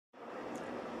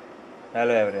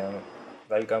Hello everyone,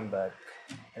 welcome back.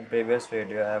 In previous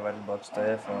video I have unboxed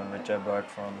the iPhone which I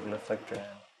bought from Google Factory.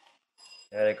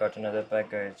 Here I got another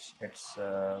package. It's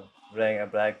a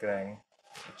black ring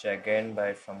which I again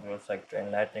buy from Google Factory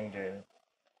in Lightning Deal.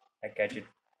 I get it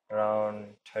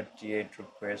around 38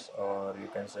 rupees, or you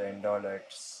can say in dollar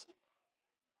it's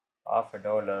half a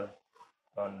dollar,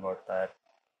 around about that.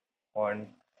 Point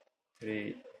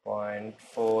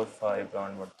 3.45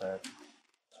 around about that.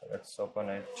 So let's open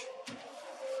it.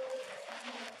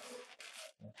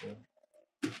 Okay,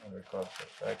 and we got the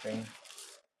tracking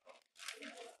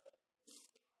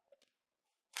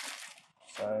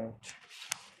side.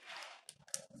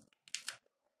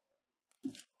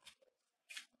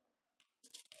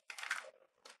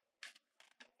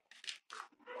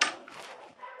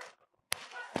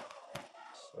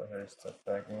 So here's the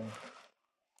packing.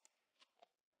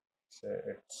 Say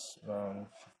it's around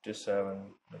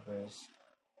 57 rupees.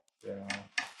 Yeah,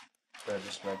 they're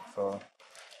just like for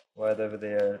why they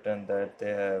are written that they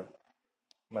have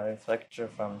manufactured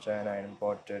from China and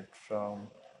imported from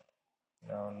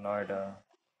Noida.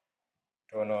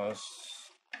 Who knows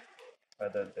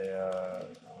whether they are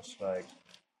just like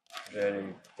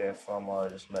really their from or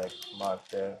just like mark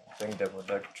their bring their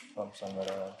product from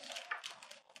somewhere else.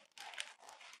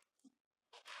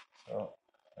 So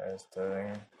there's the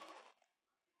ring.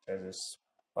 There's a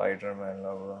Spider-Man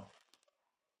logo.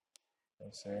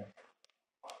 Let's see.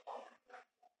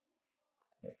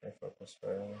 Let me focus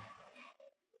for you.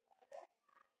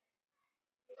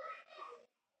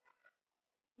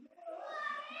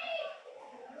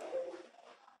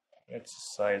 It's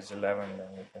size 11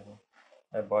 then you can.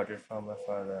 I bought it from my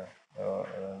father. It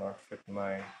will not fit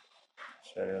my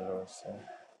cellulose. So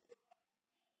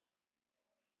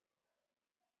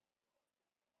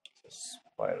it's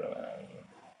Spider-Man.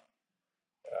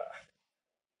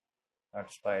 Not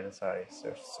Spider, sorry. So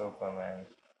it's Superman.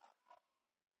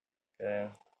 Okay.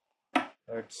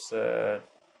 It's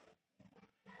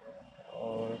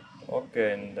oh,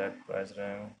 okay in that price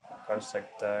range. Cost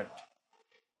like that.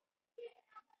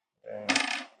 Okay.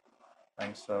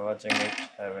 Thanks for watching it.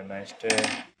 Have a nice day.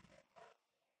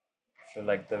 If you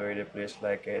like the video, please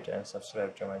like it and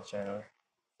subscribe to my channel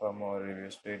for more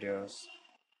reviews videos.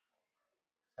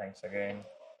 Thanks again.